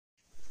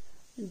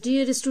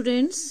Dear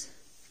students,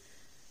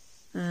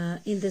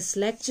 in this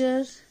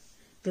lecture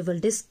we will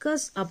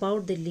discuss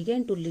about the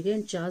ligand to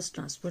ligand charge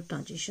transfer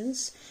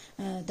transitions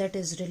that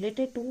is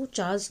related to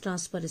charge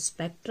transfer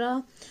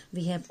spectra.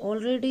 We have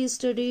already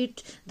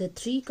studied the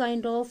three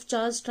kind of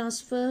charge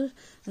transfer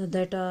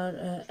that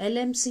are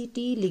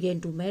LMCT,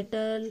 ligand to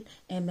metal,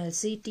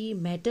 MLCT,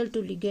 metal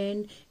to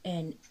ligand,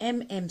 and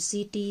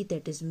MMCT,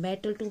 that is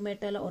metal to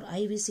metal, or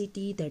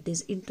IVCT, that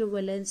is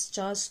intervalence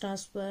charge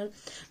transfer.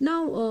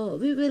 Now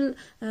we will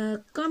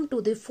come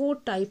to the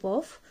fourth type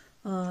of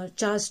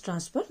charge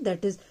transfer,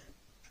 that is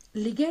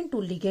ligand to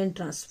ligand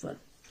transfer.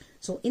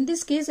 So in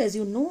this case, as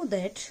you know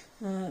that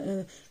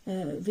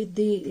with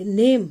the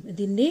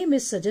name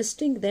is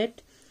suggesting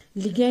that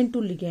ligand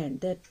to ligand,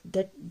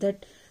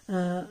 that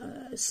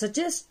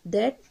suggests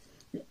that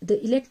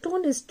the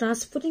electron is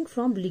transferring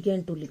from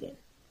ligand to ligand.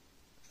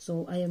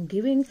 So I am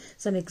giving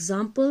some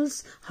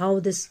examples how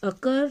this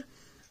occur.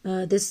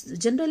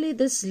 Generally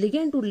this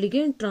ligand to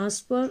ligand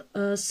transfer,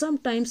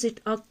 sometimes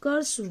it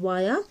occurs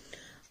via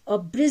a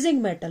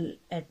bridging metal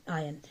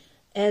ion,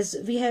 as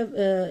we have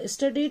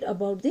studied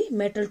about the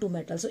metal to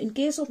metal. So in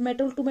case of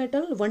metal to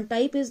metal, one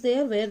type is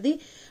there where the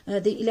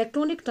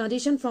electronic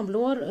transition from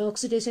lower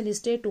oxidation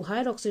state to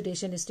higher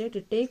oxidation state,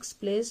 it takes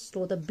place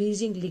through the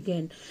bridging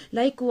ligand.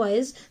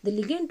 Likewise, the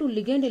ligand to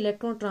ligand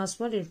electron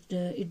transfer,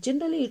 it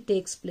generally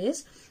takes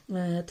place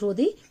through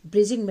the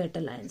bridging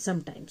metal ion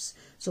sometimes.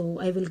 So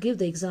I will give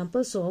the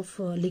examples of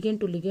ligand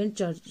to ligand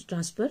charge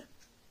transfer.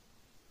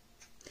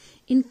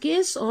 In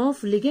case of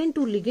ligand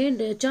to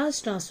ligand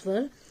charge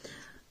transfer,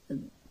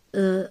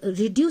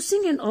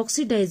 reducing and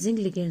oxidizing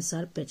ligands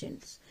are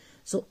present.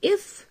 So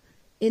if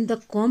in the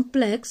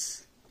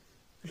complex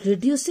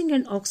reducing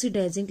and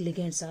oxidizing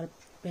ligands are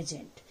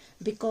present,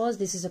 because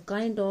this is a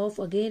kind of,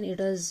 again it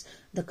is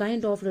the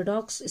kind of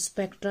redox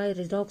spectra,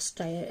 redox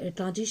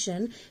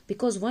transition,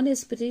 because one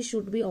species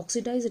should be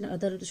oxidized and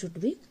other should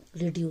be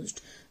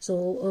reduced.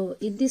 So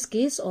in this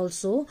case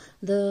also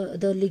the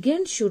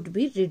ligand should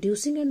be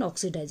reducing and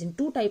oxidizing.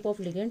 Two type of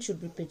ligand should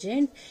be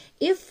present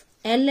if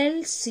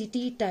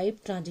LLCT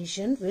type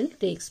transition will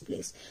takes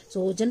place.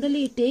 So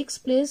generally it takes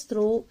place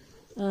through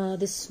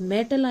this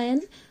metal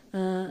ion.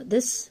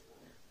 This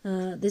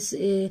L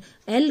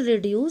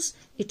reduce,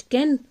 it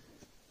can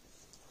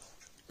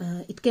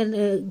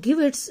give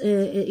its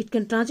it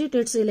can transit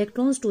its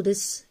electrons to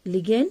this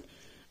ligand,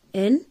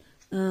 and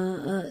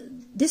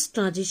this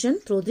transition,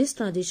 through this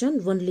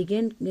transition, one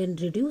ligand can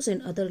reduce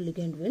and other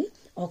ligand will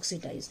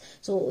oxidize.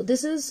 So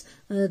this is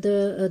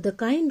the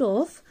kind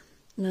of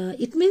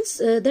it means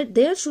that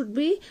there should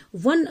be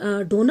one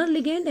donor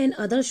ligand and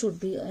other should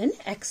be an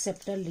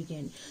acceptor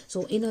ligand.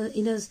 So in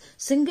a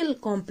single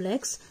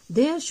complex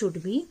there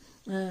should be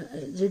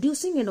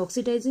reducing and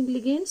oxidizing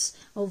ligands.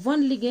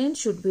 One ligand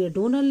should be a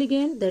donor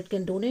ligand that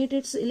can donate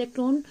its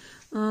electron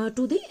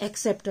to the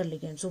acceptor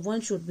ligand. So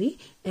one should be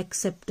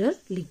acceptor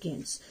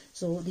ligands.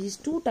 So these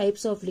two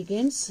types of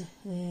ligands,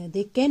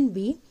 they can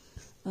be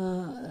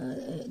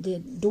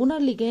the donor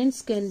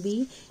ligands can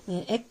be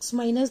X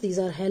minus, these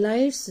are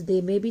halides, they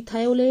may be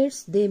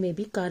thiolates, they may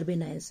be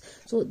carbanions.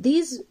 So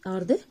these are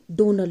the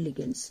donor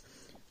ligands.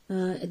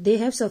 They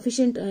have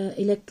sufficient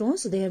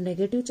electrons, they have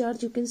negative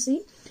charge, you can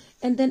see.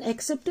 And then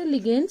acceptor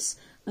ligands,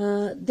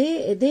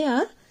 they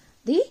are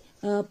the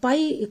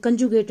pi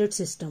conjugated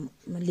system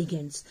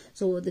ligands.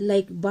 So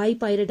like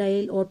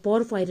bipyridyl or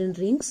porphyrin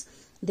rings,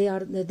 they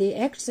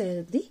act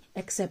as the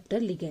acceptor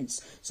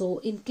ligands. So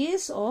in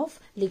case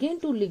of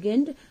ligand to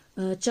ligand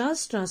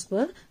charge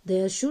transfer,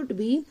 there should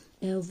be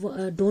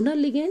donor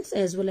ligands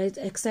as well as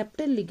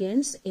acceptor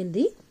ligands in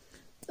the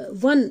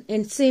one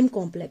and same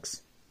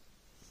complex.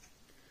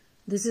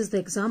 This is the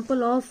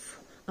example of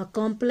a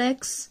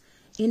complex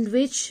in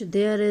which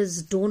there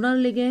is donor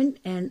ligand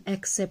and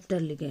acceptor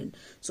ligand.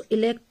 So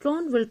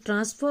electron will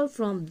transfer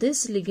from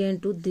this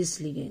ligand to this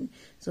ligand.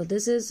 So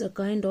this is a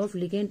kind of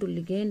ligand to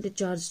ligand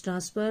charge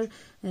transfer.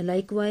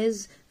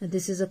 Likewise,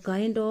 this is a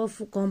kind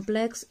of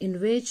complex in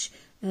which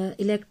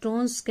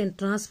electrons can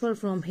transfer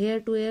from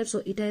here to here.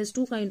 So it has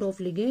two kind of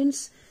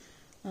ligands.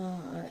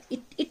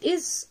 It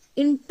is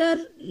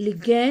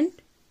interligand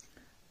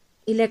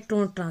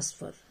electron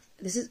transfer.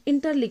 This is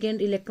interligand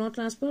electron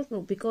transfer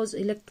because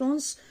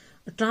electrons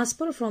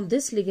transfer from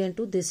this ligand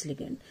to this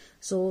ligand.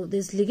 So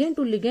this ligand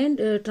to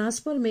ligand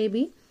transfer may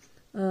be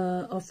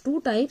of two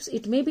types.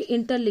 It may be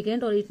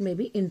interligand or it may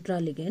be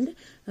intraligand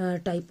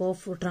type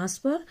of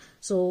transfer.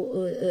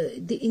 So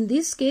in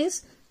this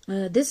case,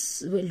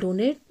 this will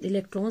donate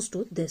electrons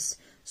to this.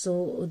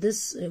 So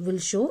this will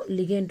show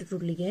ligand to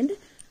ligand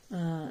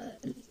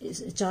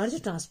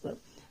charge transfer.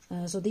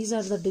 So these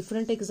are the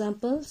different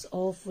examples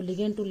of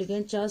ligand to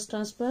ligand charge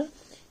transfer.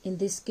 In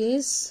this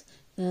case,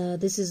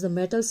 this is the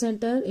metal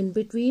center in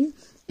between,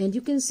 and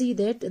you can see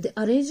that the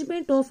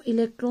arrangement of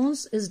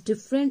electrons is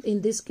different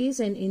in this case,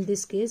 and in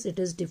this case it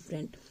is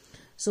different.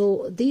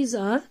 So these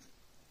are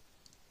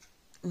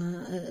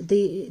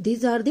the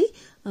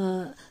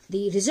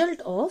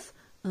result of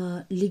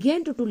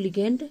ligand to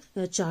ligand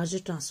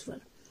charge transfer.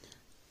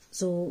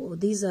 So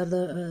these are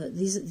the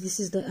this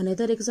is the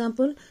another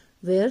example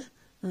where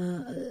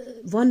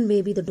one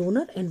may be the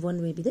donor and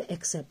one may be the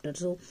acceptor.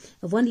 So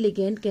one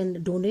ligand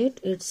can donate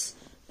its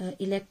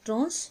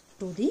electrons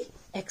to the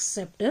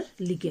acceptor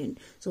ligand.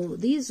 So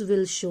these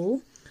will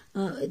show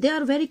they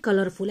are very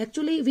colorful.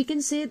 Actually, we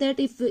can say that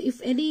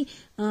if any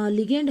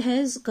ligand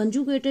has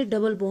conjugated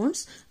double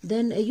bonds,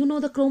 then you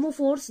know the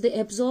chromophores, they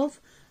absorb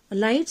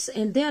lights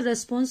and they are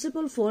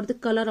responsible for the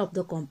color of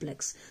the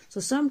complex. So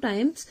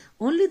sometimes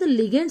only the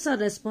ligands are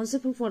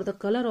responsible for the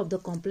color of the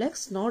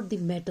complex, not the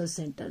metal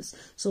centers.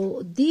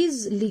 So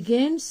these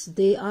ligands,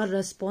 they are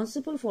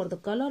responsible for the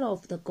color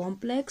of the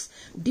complex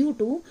due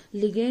to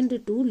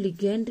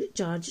ligand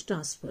charge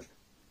transfer.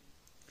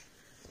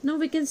 Now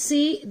we can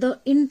see the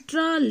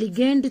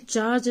intra-ligand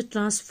charge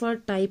transfer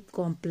type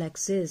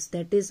complexes,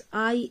 that is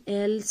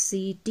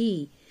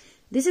ILCT.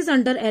 This is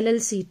under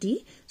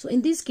LLCT. So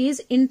in this case,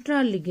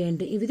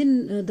 intra-ligand,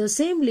 within the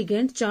same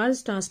ligand,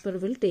 charge transfer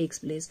will take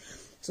place.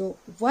 So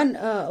one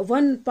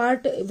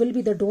part will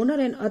be the donor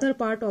and other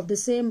part of the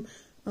same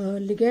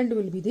ligand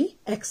will be the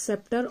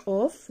acceptor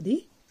of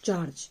the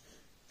charge.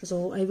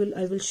 So I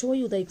will show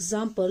you the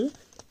example.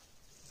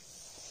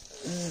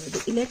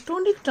 The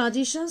electronic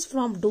transitions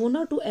from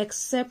donor to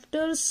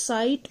acceptor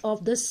site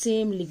of the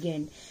same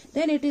ligand,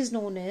 then it is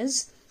known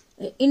as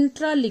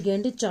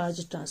intra-ligand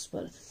charge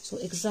transfer. So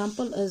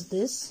example is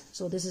this.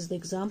 So this is the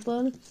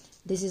example.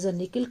 This is a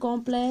nickel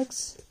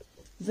complex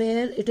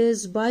where it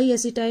is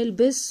biacetyl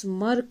bis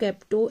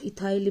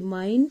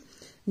mercaptoethylamine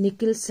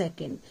nickel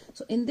second.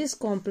 So in this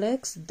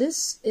complex,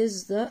 this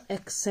is the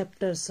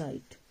acceptor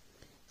site,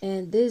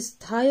 and this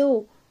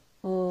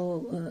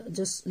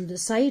just the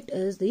site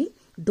is the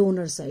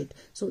donor site.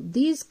 So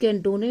these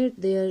can donate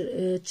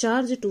their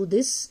charge to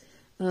this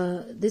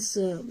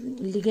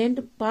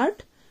ligand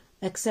part,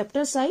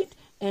 acceptor site,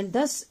 and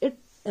thus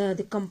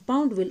the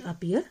compound will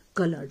appear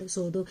colored.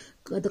 So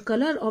the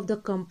color of the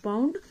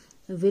compound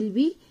will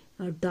be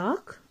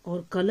dark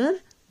or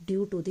color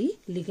due to the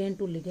ligand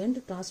to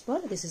ligand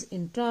transfer. This is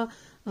intra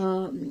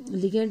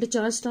ligand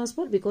charge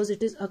transfer because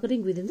it is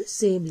occurring within the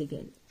same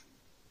ligand.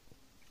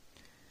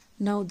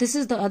 Now this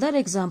is the other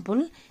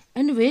example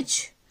in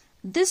which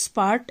this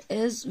part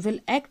will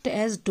act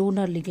as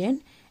donor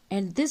ligand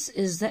and this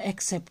is the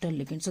acceptor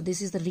ligand. So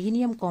this is the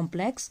rhenium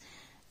complex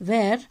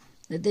where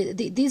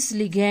this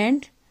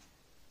ligand,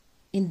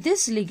 in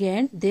this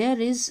ligand there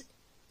is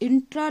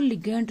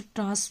intra-ligand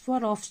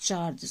transfer of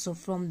charge. So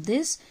from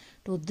this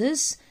to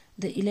this,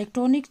 the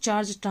electronic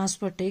charge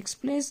transfer takes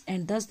place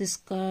and thus this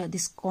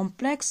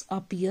complex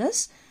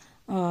appears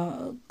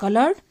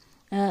colored.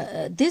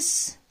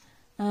 This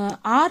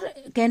R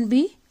can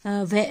be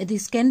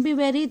this can be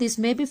this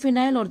may be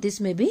phenyl or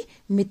this may be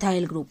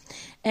methyl group,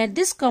 and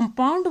this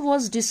compound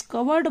was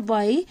discovered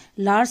by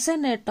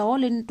Larsen et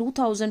al. In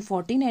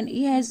 2014, and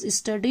he has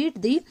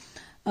studied the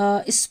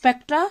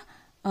spectra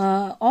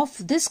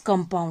of this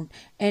compound,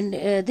 and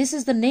this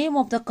is the name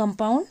of the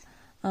compound.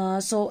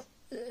 So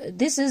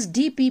this is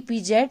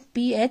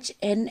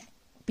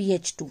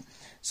DPPZ-PHNPH2.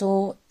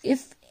 So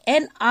if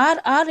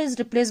NRR is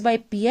replaced by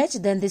PH,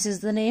 then this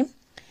is the name,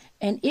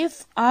 and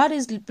if R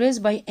is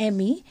replaced by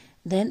Me,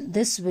 then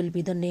this will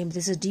be the name.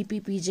 This is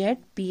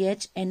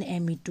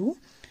DPPZ-PHNMe2.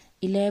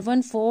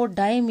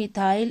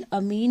 11,4-dimethyl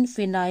amine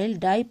phenyl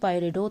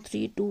dipyrido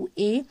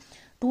 3,2A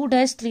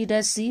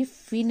 2-3-C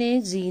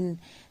phenazine.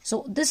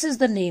 So this is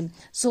the name.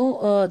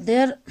 So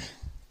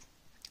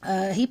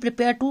he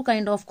prepared two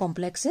kind of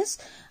complexes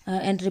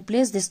and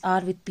replaced this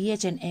R with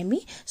PH and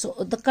Me. So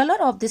the color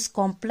of this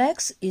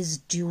complex is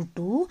due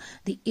to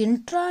the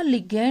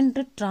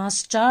intra-ligand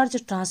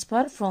charge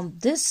transfer from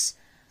this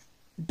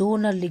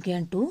donor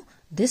ligand to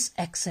this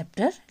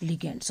acceptor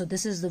ligand. So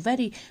this is the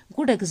very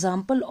good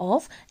example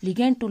of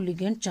ligand to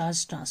ligand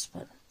charge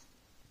transfer.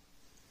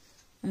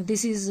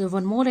 This is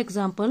one more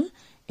example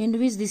in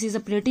which this is a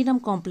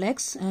platinum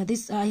complex.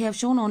 This I have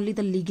shown only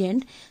the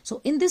ligand. So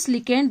in this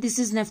ligand, this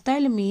is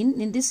naphthylamine.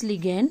 In this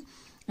ligand,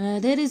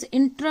 there is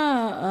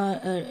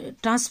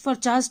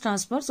charge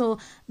transfer. So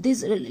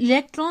this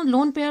electron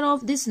lone pair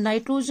of this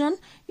nitrogen,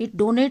 it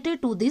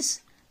donated to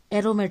this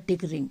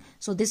aromatic ring.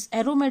 So this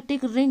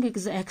aromatic ring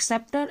is the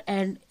acceptor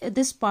and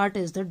this part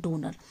is the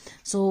donor.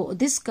 So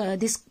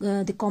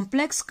the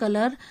complex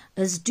color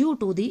is due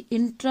to the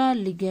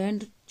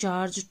intra-ligand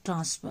charge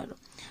transfer.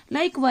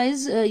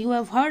 Likewise, you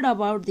have heard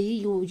about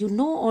you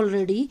know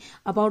already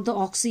about the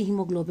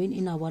oxyhemoglobin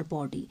in our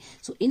body.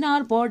 So in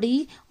our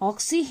body,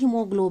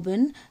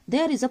 oxyhemoglobin,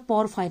 there is a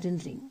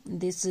porphyrin ring.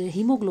 This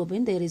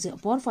hemoglobin, there is a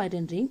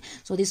porphyrin ring.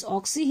 So this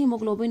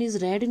oxyhemoglobin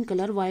is red in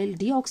color, while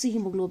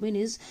deoxyhemoglobin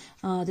is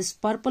this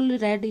purple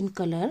red in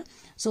color.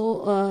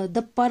 So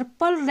the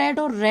purple red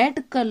or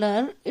red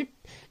color,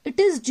 it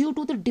is due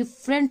to the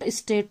different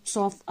states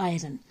of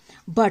iron.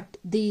 But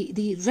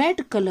the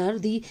red color,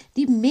 the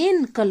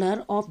main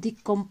color of the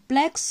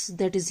complex,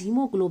 that is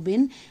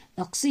hemoglobin,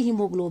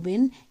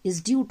 oxyhemoglobin,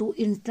 is due to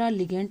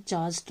intra-ligand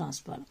charge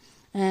transfer.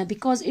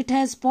 Because it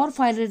has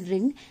porphyrin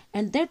ring,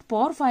 and that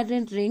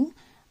porphyrin ring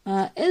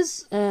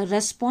is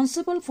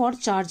responsible for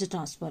charge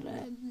transfer.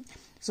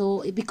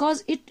 So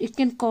because it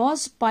can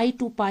cause pi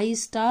to pi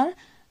star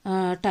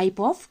type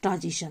of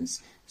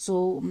transitions.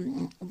 So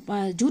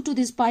due to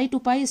this pi to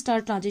pi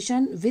star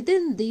transition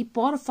within the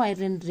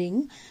porphyrin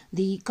ring,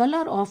 the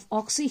color of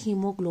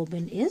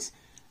oxyhemoglobin is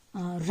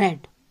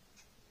red.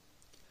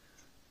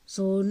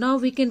 So now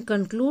we can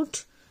conclude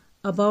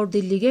about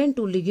the ligand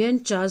to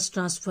ligand charge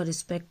transfer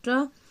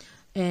spectra,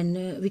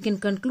 and we can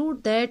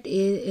conclude that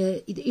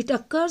it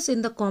occurs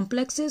in the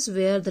complexes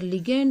where the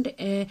ligand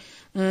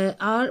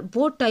are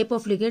both type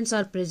of ligands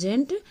are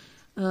present,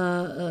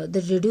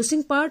 the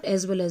reducing part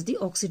as well as the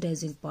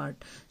oxidizing part.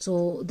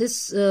 So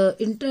this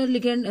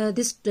interligand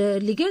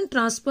ligand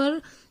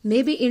transfer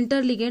may be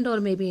interligand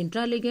or may be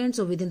intraligand.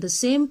 So within the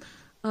same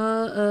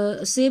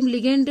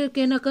ligand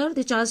can occur.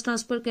 The charge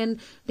transfer can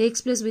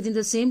takes place within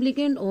the same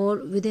ligand or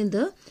within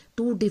the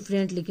two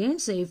different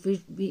ligands. So if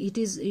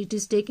it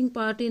is taking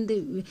part in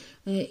the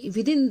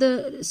within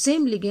the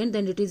same ligand,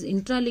 then it is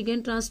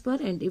intraligand transfer,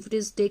 and if it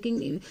is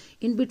taking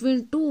in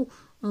between two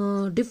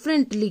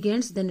different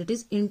ligands, then it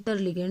is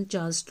interligand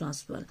charge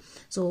transfer.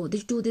 So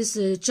to this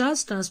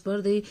charge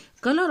transfer, the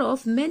color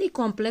of many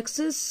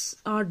complexes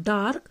are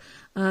dark.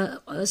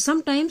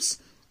 Sometimes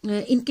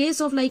in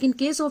case of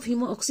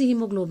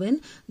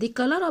oxyhemoglobin, the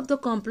color of the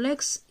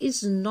complex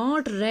is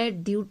not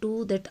red due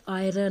to that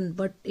iron,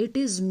 but it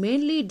is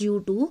mainly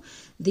due to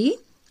the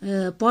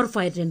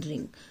porphyrin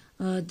ring.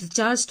 The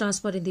charge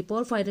transfer in the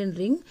porphyrin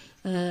ring,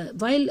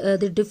 while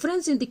the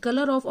difference in the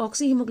color of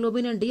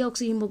oxyhemoglobin and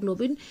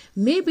deoxyhemoglobin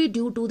may be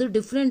due to the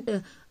different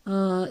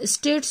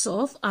states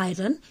of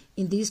iron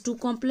in these two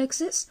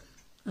complexes,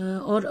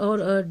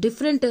 or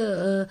different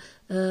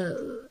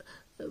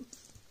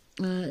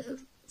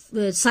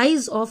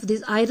size of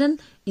this iron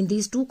in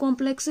these two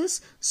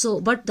complexes.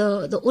 So but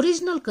the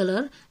original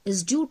color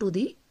is due to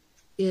the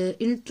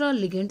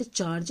intraligand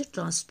charge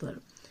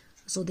transfer.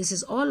 So this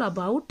is all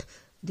about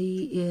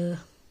the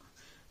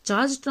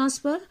charge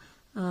transfer.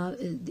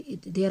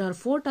 There are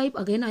four types.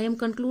 Again, I am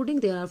concluding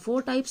there are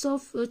four types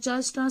of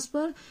charge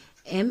transfer: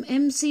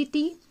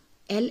 MMCT,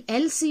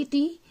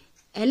 LLCT,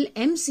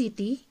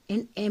 LMCT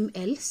and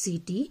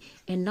MLCT.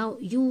 And now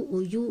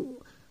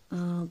you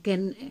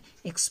can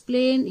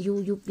explain,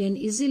 you can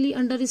easily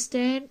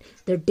understand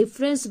the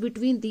difference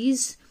between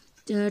these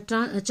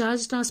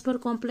charge transfer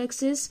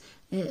complexes.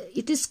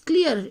 It is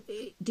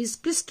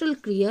crystal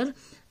clear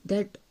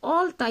that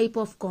all type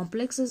of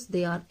complexes,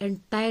 they are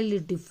entirely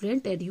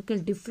different, and you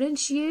can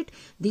differentiate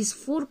these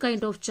four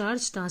kind of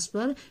charge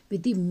transfer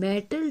with the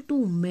metal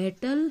to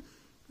metal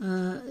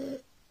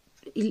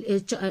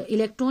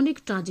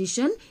electronic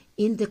transition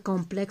in the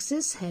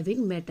complexes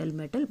having metal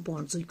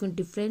bonds. So you can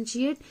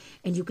differentiate,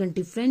 and you can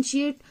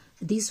differentiate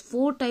these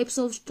four types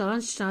of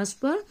charge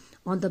transfer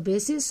on the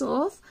basis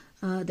of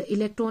the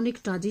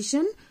electronic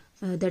transition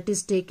that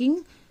is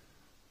taking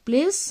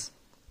place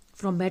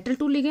from metal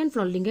to ligand,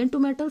 from ligand to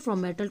metal,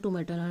 from metal to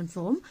metal, and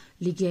from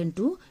ligand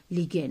to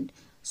ligand.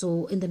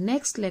 So in the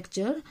next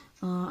lecture,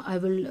 I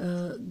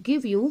will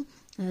give you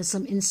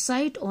some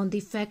insight on the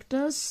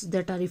factors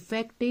that are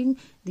affecting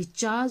the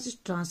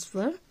charge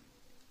transfer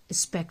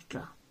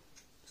spectra.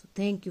 So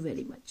thank you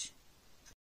very much.